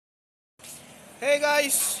Hey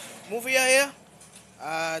guys, movie here.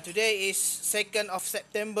 Today is 2nd of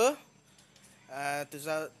September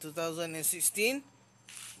 2016.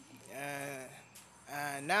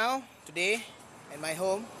 Now, today, at my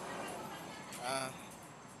home, uh,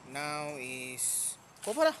 now is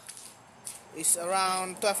it's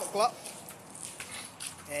around 12 o'clock,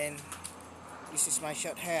 and this is my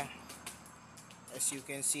short hair, as you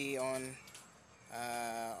can see on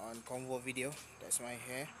convo video. That's my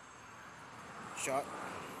hair, short.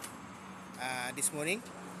 This morning,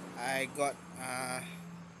 I got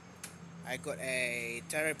a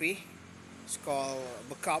therapy. It's called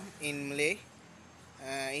Bekam in Malay.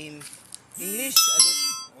 In English,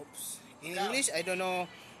 I don't know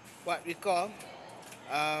what we call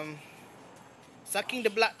sucking the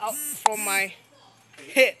blood out from my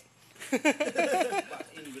head. But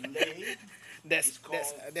in Malay, That's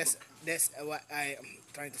what I am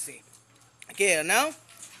trying to say. Okay, now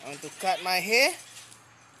I want to cut my hair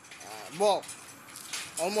bald,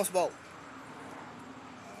 almost bald,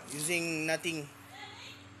 using nothing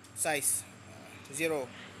size, zero.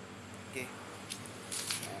 Okay,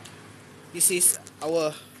 this is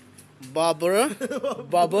our barber.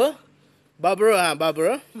 Barber.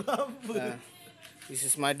 This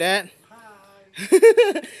is my dad.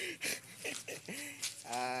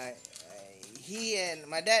 uh, he and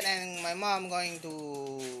my dad and my mom going to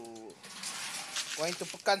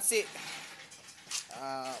Pekan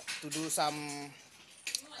to do some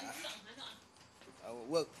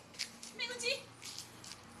work.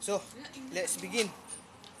 So let's begin.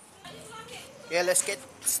 Yeah, let's get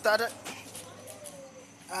started.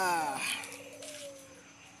 Ah.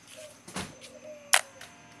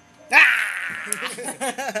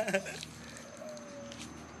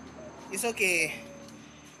 It's okay.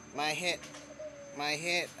 My hair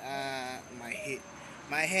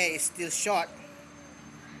is still short,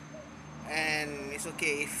 and it's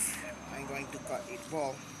okay if I'm going to cut it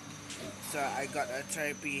bald. So I got a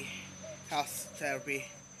health therapy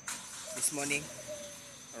this morning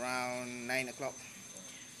around 9 o'clock.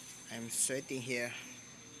 I'm sweating here.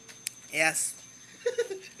 Yes.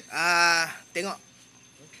 Tengok.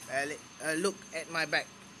 Look at my back.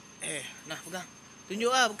 Nah, pegang.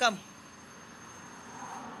 Tunjuk lah, Bekam.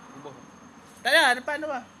 Tak ada, depan tu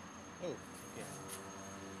lah. oh, okay.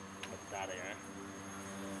 Bentar ya.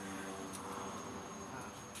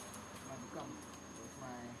 Bekam. That's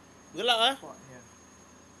my Gelap ah? spot here.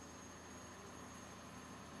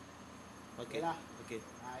 Okay lah. Okay.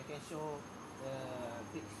 I can show the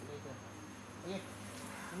pics later. Okay.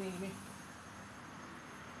 Give me.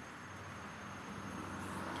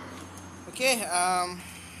 Okay, I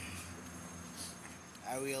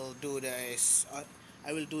will do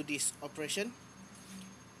this operation.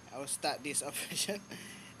 I will start this operation,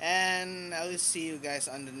 and I will see you guys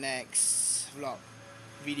on the next vlog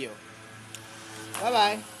video. Bye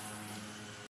bye.